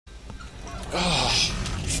Ugh.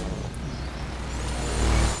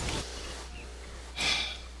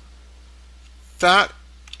 That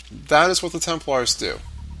is what the Templars do.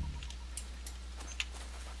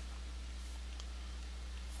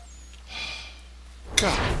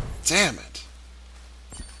 God damn it.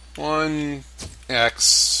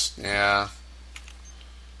 1x, yeah.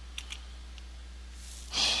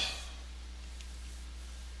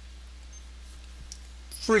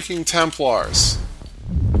 Freaking Templars.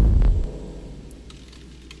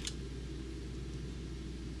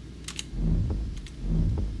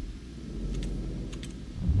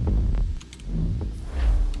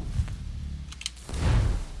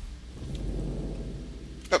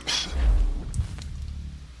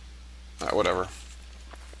 Alright, whatever.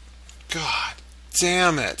 God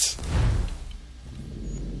damn it.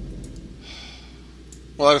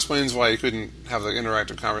 Well, that explains why you couldn't have the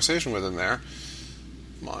interactive conversation with him there.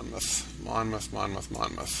 Monmouth.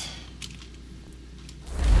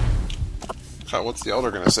 God, what's the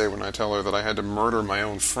elder going to say when I tell her that I had to murder my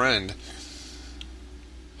own friend?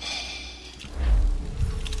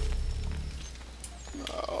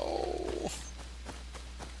 No.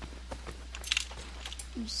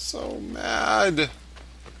 I'm so mad.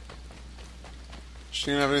 She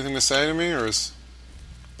gonna have anything to say to me, or is...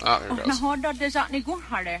 Ah, here it goes.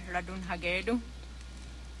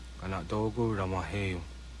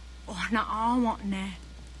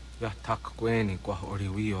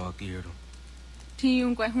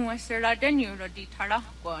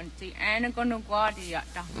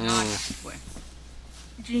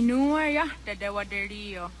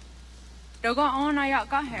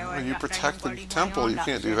 When you protect the temple, you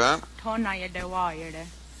can't do that.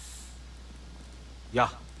 Yeah.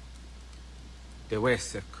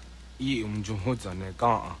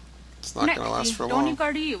 It's not going to last for long.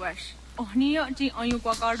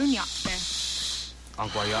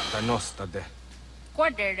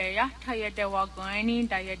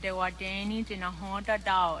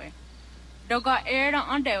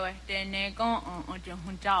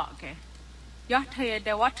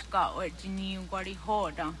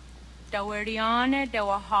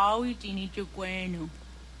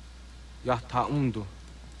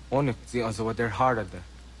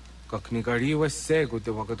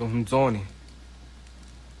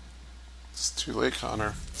 It's too late,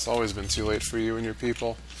 Connor. It's always been too late for you and your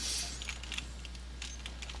people.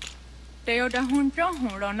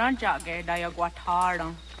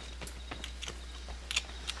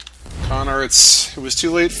 Connor, it was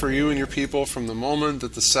too late for you and your people from the moment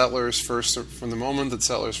that settlers first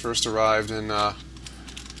arrived in on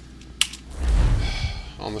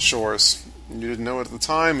the shores. You didn't know it at the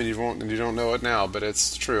time, and you don't know it now, but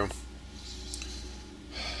it's true.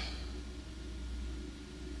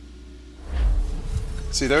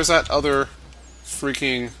 See, there's that other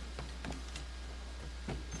freaking...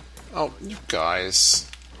 Oh, you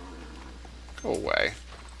guys. Go away.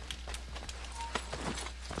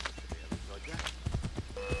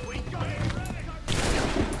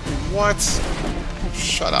 What?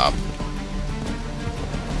 Shut up.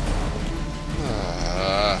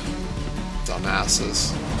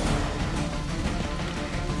 Dumbasses.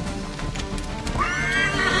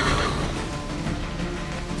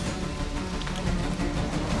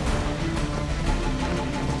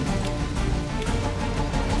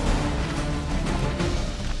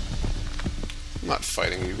 I'm not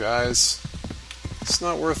fighting you guys. It's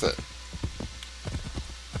not worth it.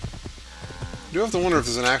 I do have to wonder if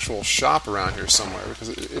there's an actual shop around here somewhere, because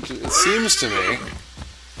it seems to me,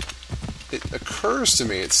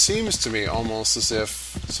 it seems to me almost as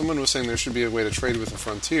if someone was saying there should be a way to trade with the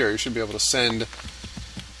frontier. You should be able to send,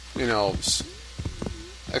 you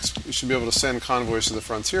should be able to send convoys to the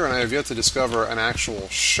frontier, and I have yet to discover an actual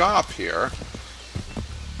shop here.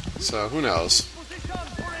 So, who knows?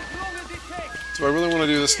 Do I really want to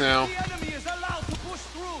do this now?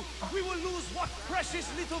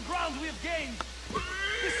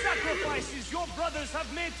 The sacrifices your brothers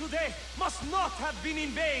have made today must not have been in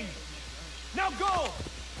vain. Now go!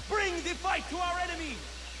 Bring the fight to our enemy!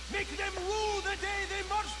 Make them rue the day they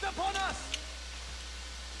marched upon us!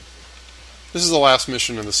 This is the last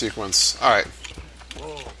mission in the sequence. Alright.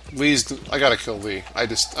 I gotta kill Lee. I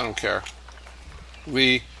don't care.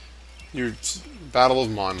 Lee, your Battle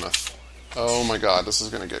of Monmouth. Oh my god, this is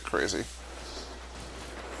gonna get crazy.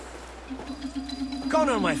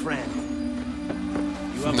 Connor, my friend.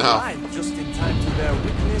 You have arrived just in time to bear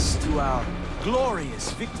witness to our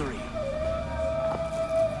glorious victory.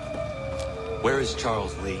 Where is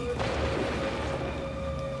Charles Lee?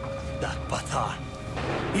 That Batar.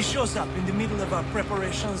 He shows up in the middle of our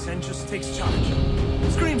preparations and just takes charge.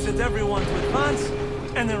 Screams at everyone to advance,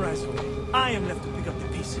 and then rides away. I am left to pick up the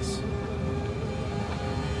pieces.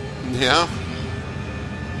 Yeah.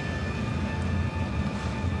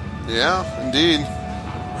 Yeah, indeed.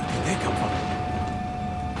 Where did they come from?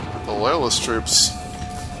 The Loyalist troops.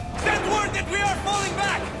 Send word that we are falling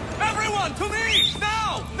back! Everyone, to me!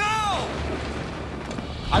 Now! Now!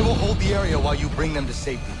 I will hold the area while you bring them to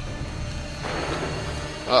safety.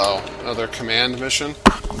 Uh-oh. Another command mission?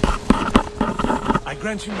 I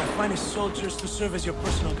grant you my finest soldiers to serve as your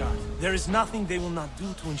personal guard. There is nothing they will not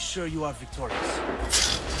do to ensure you are victorious.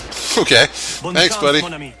 Okay. Bon Thanks, chance, buddy.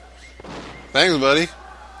 mon ami. Thanks, buddy.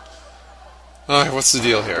 Alright, what's the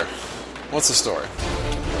deal here? What's the story?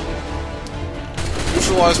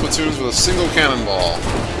 Neutralize platoons with a single cannonball.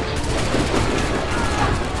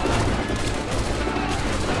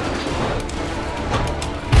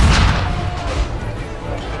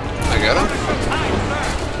 I get him?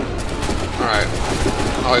 Alright.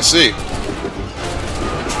 Oh, I see.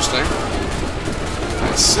 Interesting.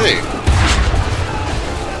 I see.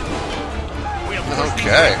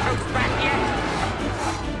 Okay.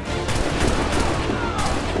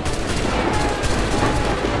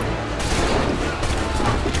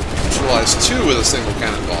 Neutralize 2 with a single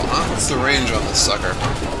cannonball, huh? What's the range on this sucker?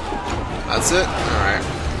 That's it? Alright.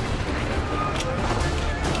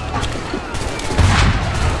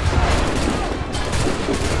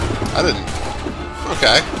 I didn't.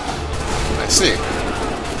 Okay. I see.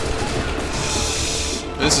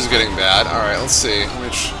 This is getting bad. Alright, let's see.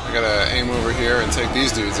 I gotta aim over here and take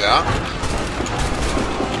these dudes out.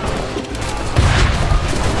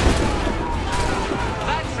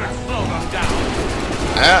 That should slow them down.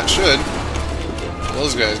 Ah, it should.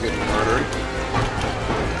 Those guys getting murdered.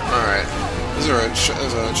 Alright.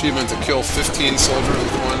 There's an achievement to kill 15 soldiers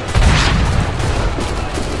with one.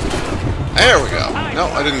 There we go. No,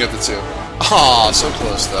 I didn't get the 2. Aw, so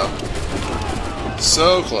close though.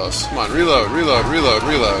 So close. Come on, reload, reload, reload,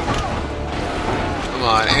 reload. Come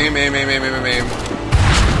on, aim, aim, aim, aim, aim, aim, aim.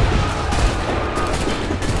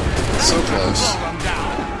 So close.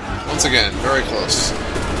 Once again, very close.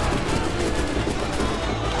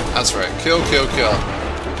 That's right. Kill, kill, kill.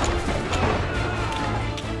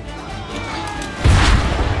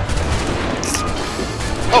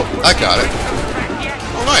 Oh, I got it.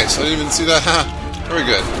 Oh, nice. I didn't even see that. Very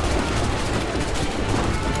good.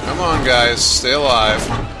 Come on, guys. Stay alive.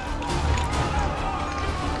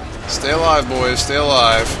 Stay alive, boys. Stay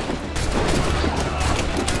alive.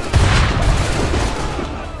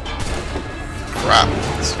 Crap.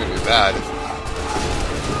 This is going to be bad.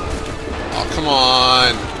 Oh, come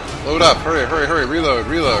on. Load up. Hurry, hurry, hurry. Reload,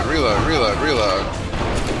 reload, reload, reload, reload.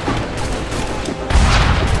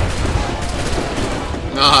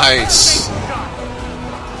 Nice.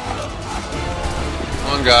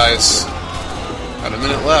 Come on, guys. Got a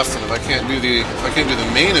minute left, and if I can't do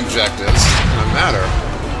the main objectives, it's gonna matter.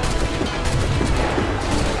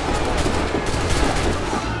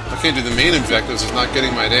 If I can't do the main objectives, it's not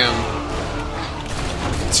getting my damn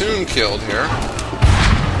platoon killed here.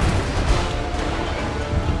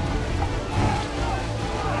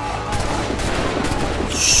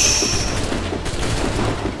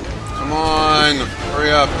 Come on,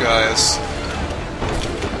 hurry up, guys.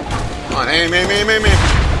 Come on, aim, aim, aim, aim, aim.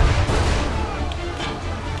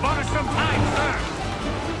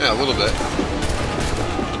 Yeah, a little bit.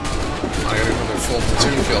 I gotta do another full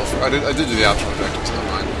platoon kill. I did do the optional objectives, never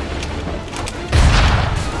mind.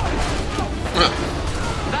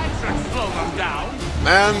 That should slow them down.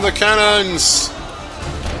 Man the cannons!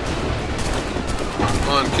 Come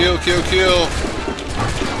on, kill, kill, kill.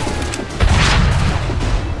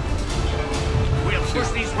 We'll push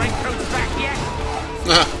these raincoats back yet.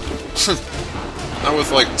 Not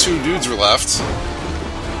with like 2 dudes were left.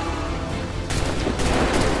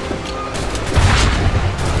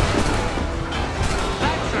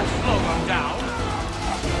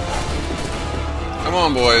 Come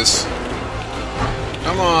on, boys.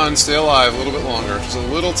 Come on, stay alive a little bit longer. Just a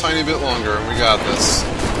little tiny bit longer, and we got this.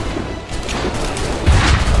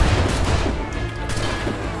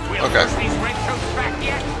 Okay. I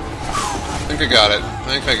think I got it. I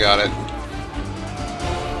think I got it.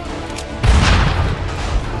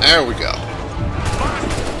 There we go.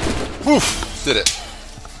 Woof! Did it.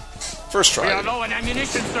 First try. We are low on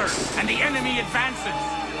ammunition, sir, and the enemy advances.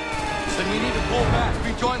 Then we need to pull back,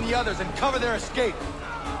 rejoin the others, and cover their escape.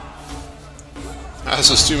 That's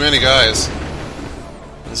just too many guys.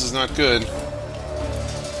 This is not good.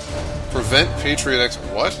 Prevent Patriot X.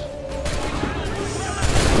 What?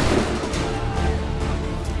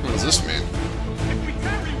 What does this mean?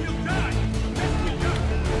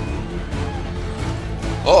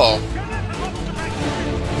 Uh-oh.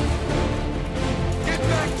 Get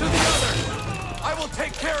back to the others!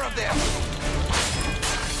 care of them.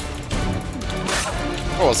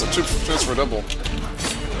 Oh, it's a troop transfer double.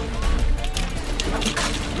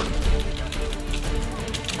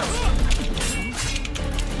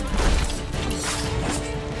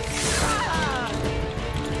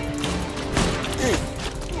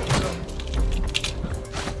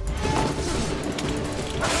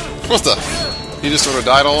 What the? He just sort of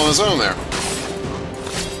died all on his own there.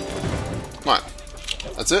 Come on.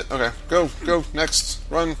 That's it? Okay. Go, go, next.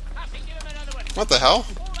 Run. What the hell?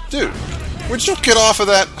 Dude, would you get off of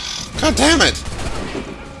that? God damn it!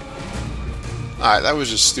 Alright, that was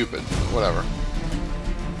just stupid. Whatever.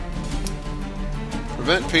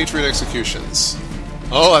 Prevent Patriot executions.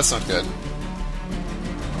 Oh, that's not good.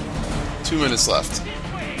 2 minutes left.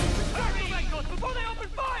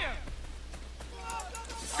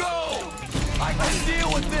 Go! I can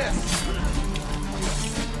deal with this!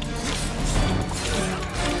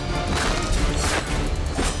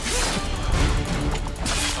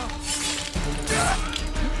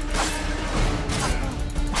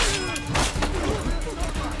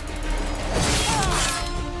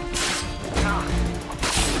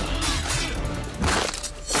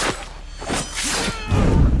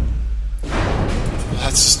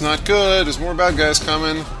 That's just not good. There's more bad guys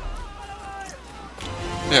coming.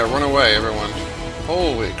 Yeah, run away, everyone.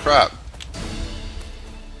 Holy crap.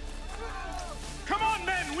 Come on,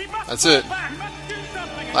 men. We must That's it. back. Let's do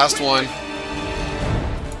something. Last one.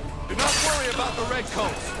 Do not worry about the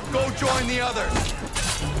redcoats. Go join the others.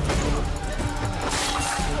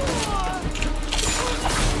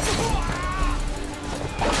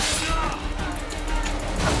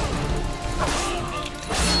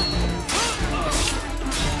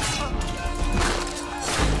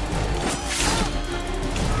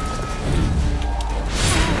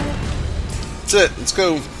 That's it. Let's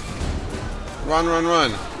go. Run, run,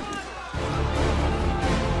 run.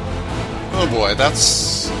 Oh boy,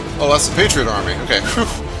 that's... Oh, that's the Patriot army. Okay.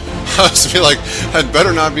 I was to be like, that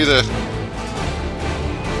better not be the...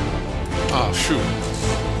 Oh, shoot.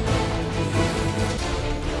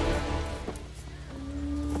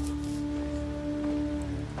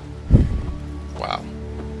 Wow.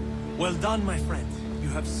 Well done, my friend. You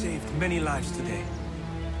have saved many lives today.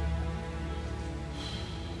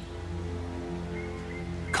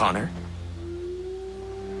 Connor?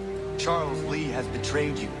 Charles Lee has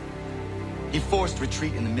betrayed you. He forced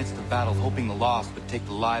retreat in the midst of battle, hoping the loss would take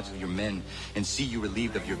the lives of your men and see you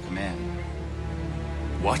relieved of your command.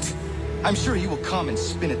 What? I'm sure he will come and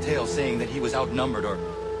spin a tale saying that he was outnumbered or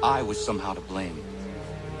I was somehow to blame.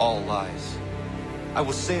 All lies. I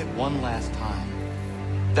will say it one last time.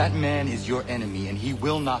 That man is your enemy, and he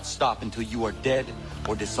will not stop until you are dead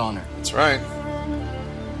or dishonored. That's right.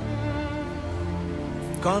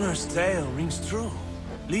 Connor's tale rings true.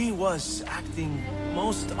 Lee was acting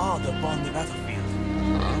most odd upon the battlefield.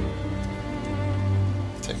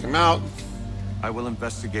 Take him out. I will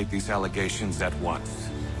investigate these allegations at once.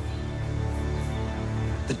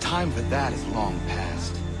 The time for that is long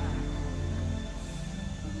past.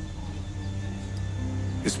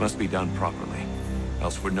 This must be done properly,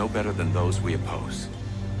 else we're no better than those we oppose.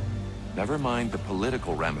 Never mind the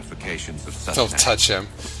political ramifications of such Don't an touch him.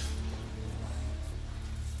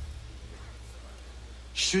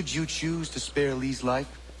 Should you choose to spare Lee's life,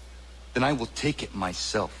 then I will take it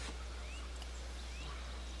myself.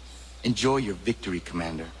 Enjoy your victory,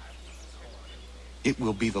 Commander. It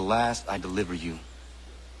will be the last I deliver you.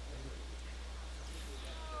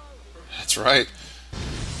 That's right.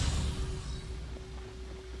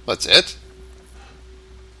 That's it?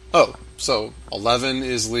 Oh, so 11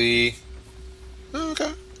 is Lee. Oh,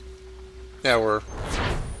 okay. Yeah, we're...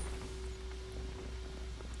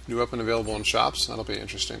 New weapon available in shops. That'll be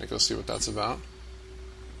interesting to go see what that's about.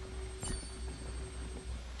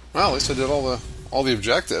 Well, at least I did all the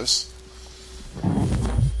objectives.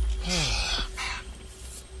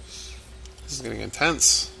 This is getting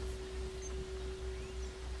intense.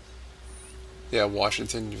 Yeah,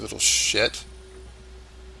 Washington, you little shit.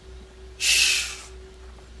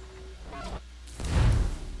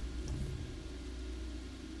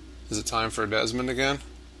 Is it time for Desmond again?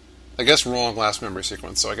 I guess wrong last memory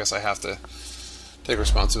sequence, so I guess I have to take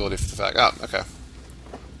responsibility for the fact. Ah, okay.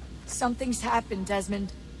 Something's happened,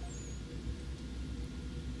 Desmond.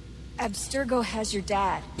 Abstergo has your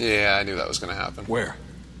dad. Yeah, I knew that was going to happen. Where?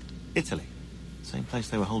 Italy. Same place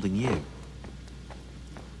they were holding you.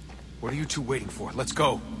 What are you two waiting for? Let's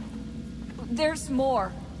go. There's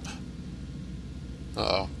more.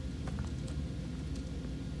 Uh-oh.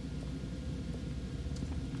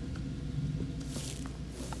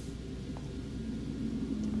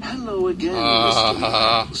 Hello again, Mr.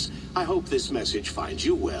 Miles. I hope this message finds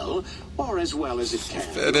you well, or as well as it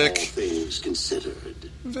can, Vedic. all things considered.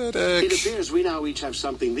 Vedic. It appears we now each have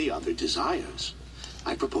something the other desires.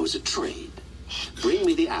 I propose a trade. Bring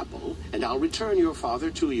me the apple, and I'll return your father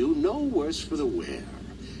to you no worse for the wear.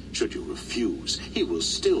 Should you refuse, he will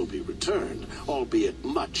still be returned, albeit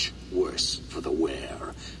much worse for the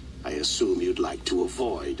wear. I assume you'd like to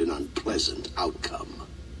avoid an unpleasant outcome.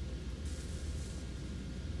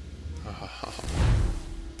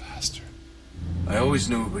 Bastard. I always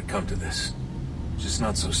knew it would come to this. Just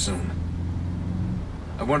not so soon.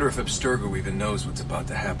 I wonder if Abstergo even knows what's about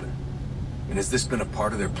to happen. And has this been a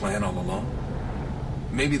part of their plan all along?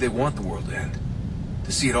 Maybe they want the world to end.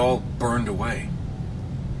 To see it all burned away.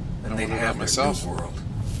 Then they'd have their new world.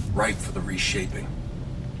 Ripe for the reshaping.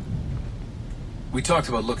 We talked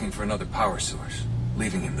about looking for another power source.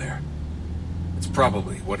 Leaving him there. It's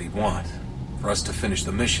probably what he'd want. For us to finish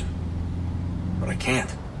the mission. But I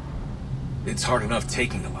can't. It's hard enough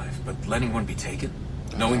taking a life, but letting one be taken?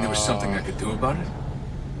 Knowing there was something I could do about it?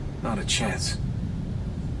 Not a chance.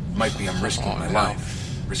 Might be I'm risking my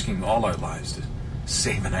life. Risking all our lives to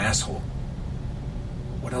save an asshole.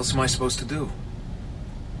 What else am I supposed to do?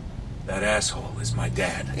 That asshole is my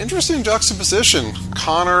dad. Interesting juxtaposition.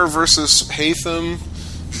 Connor versus Hatham,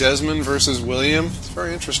 Desmond versus William. It's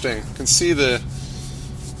very interesting. You can see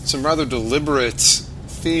some rather deliberate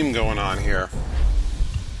theme going on here.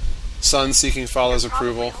 Son seeking father's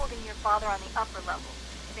approval. Holding your father on the upper level.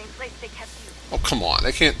 Same place they kept you. Oh, come on.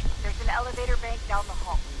 They can't... There's an elevator bank down the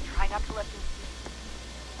hall. Try not to let them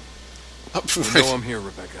see. They know I'm here,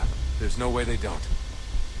 Rebecca. There's no way they don't.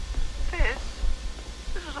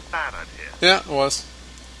 This is a bad idea. Yeah, it was.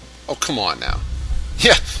 Oh, come on now.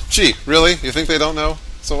 Yeah, gee, really? You think they don't know?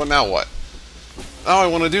 So now what? Oh, I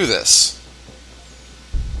want to do this.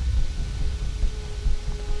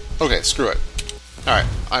 Okay, screw it. Alright,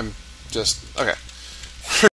 I'm just... Okay.